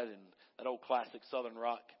 right? And that old classic Southern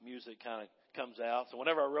rock music kind of comes out. So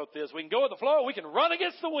whenever I wrote this, we can go with the flow, or we can run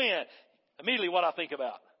against the wind. Immediately what I think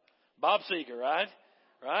about. Bob Seger, right?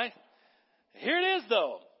 Right? Here it is,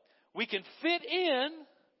 though. We can fit in,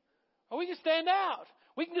 or we can stand out.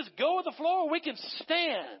 We can just go with the flow, or we can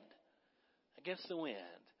stand against the wind.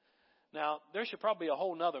 Now, there should probably be a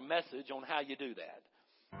whole nother message on how you do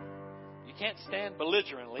that. You can't stand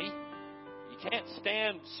belligerently. You can't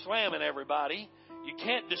stand slamming everybody. You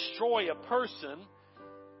can't destroy a person,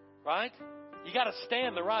 right? You got to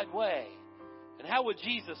stand the right way. And how would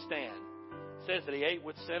Jesus stand? It says that he ate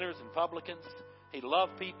with sinners and publicans. He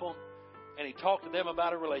loved people, and he talked to them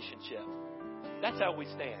about a relationship. That's how we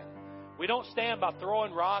stand. We don't stand by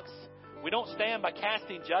throwing rocks. We don't stand by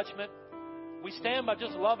casting judgment. We stand by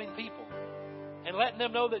just loving people and letting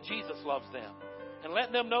them know that Jesus loves them and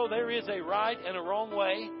letting them know there is a right and a wrong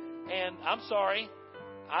way. And I'm sorry,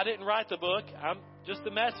 I didn't write the book. I'm just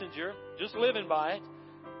the messenger, just living by it.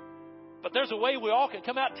 But there's a way we all can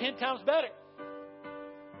come out 10 times better.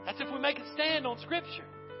 That's if we make a stand on Scripture,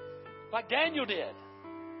 like Daniel did.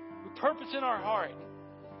 We purpose in our heart.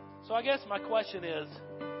 So I guess my question is,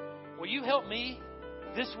 will you help me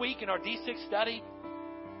this week in our D6 study?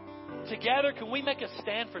 Together, can we make a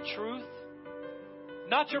stand for truth?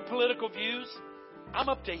 Not your political views. I'm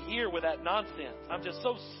up to here with that nonsense. I'm just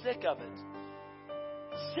so sick of it.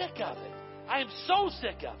 Sick of it. I am so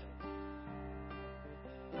sick of it.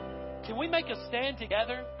 Can we make a stand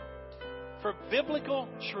together for biblical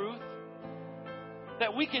truth?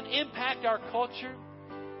 That we can impact our culture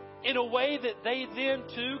in a way that they then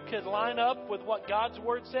too could line up with what God's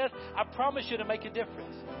Word says? I promise you to make a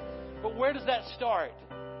difference. But where does that start?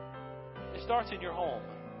 It starts in your home.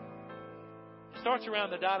 It starts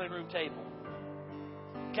around the dining room table.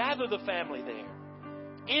 Gather the family there.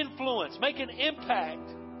 Influence. Make an impact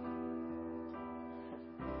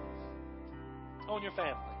on your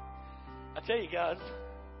family. I tell you guys,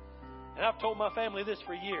 and I've told my family this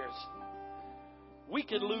for years, we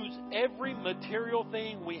could lose every material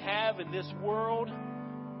thing we have in this world,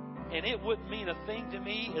 and it wouldn't mean a thing to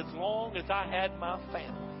me as long as I had my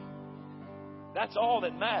family. That's all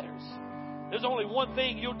that matters. There's only one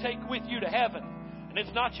thing you'll take with you to heaven. And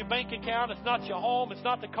it's not your bank account. It's not your home. It's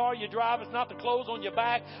not the car you drive. It's not the clothes on your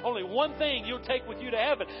back. Only one thing you'll take with you to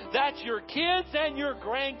heaven. That's your kids and your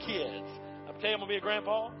grandkids. I'm telling you, I'm going to be a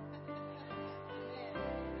grandpa.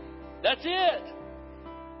 That's it.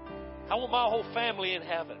 I want my whole family in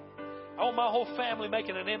heaven. I want my whole family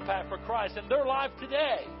making an impact for Christ in their life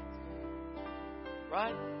today.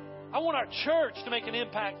 Right? I want our church to make an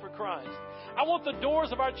impact for Christ. I want the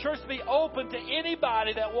doors of our church to be open to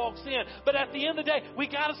anybody that walks in. But at the end of the day, we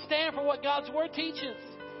got to stand for what God's Word teaches.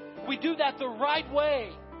 We do that the right way.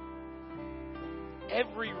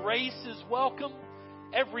 Every race is welcome.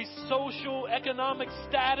 Every social, economic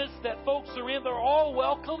status that folks are in, they're all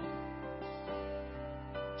welcome.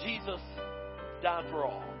 Jesus died for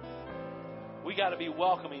all. We got to be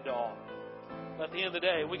welcoming to all. But at the end of the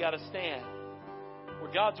day, we got to stand.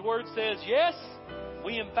 Where God's Word says yes,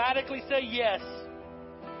 we emphatically say yes.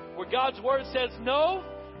 Where God's Word says no,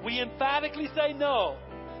 we emphatically say no.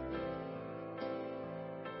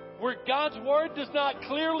 Where God's Word does not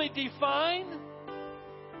clearly define,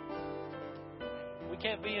 we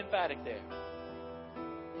can't be emphatic there.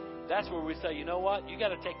 That's where we say, you know what? You got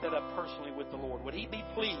to take that up personally with the Lord. Would He be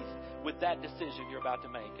pleased with that decision you're about to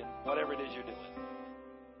make and whatever it is you're doing?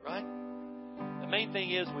 Right? The main thing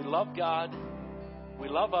is we love God. We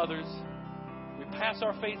love others. We pass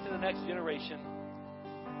our faith to the next generation.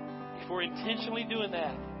 If we're intentionally doing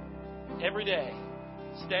that every day,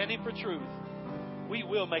 standing for truth, we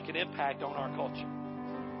will make an impact on our culture.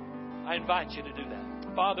 I invite you to do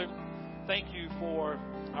that. Father, thank you for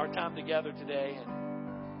our time together today.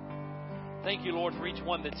 And thank you, Lord, for each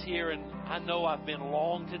one that's here. And I know I've been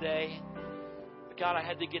long today. But God, I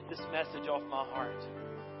had to get this message off my heart.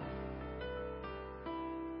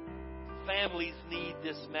 Families need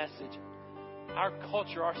this message. Our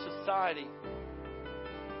culture, our society,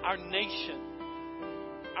 our nation,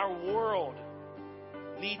 our world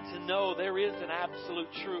need to know there is an absolute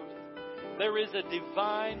truth. There is a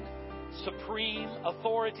divine, supreme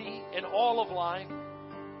authority in all of life.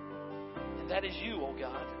 And that is you, oh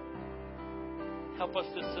God. Help us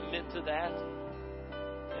to submit to that.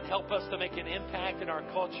 And help us to make an impact in our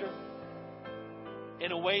culture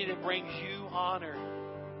in a way that brings you honor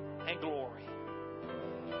and glory.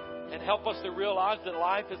 And help us to realize that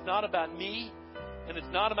life is not about me, and it's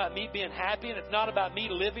not about me being happy, and it's not about me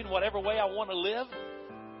living whatever way I want to live.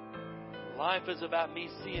 Life is about me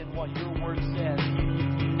seeing what your word says.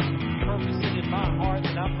 Purposing in my heart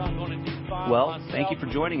that I'm not going to define Well, myself. thank you for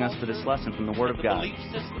joining us for this lesson from the Word of God.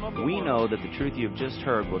 We know that the truth you have just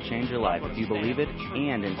heard will change your life if you believe it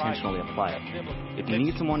and intentionally apply it. If you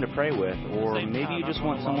need someone to pray with, or maybe you just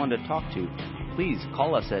want someone to talk to, please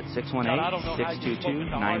call us at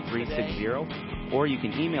 618-622-9360, or you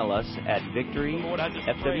can email us at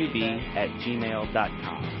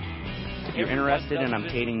victoryfwb@gmail.com. If you're interested in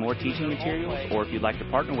obtaining more teaching materials, or if you'd like to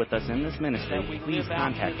partner with us in this ministry, please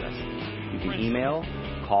contact us. You can email,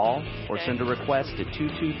 call, or send a request to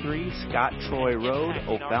 223 Scott Troy Road,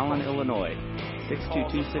 O'Fallon, Illinois,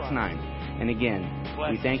 62269. And again,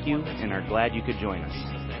 we thank you and are glad you could join us.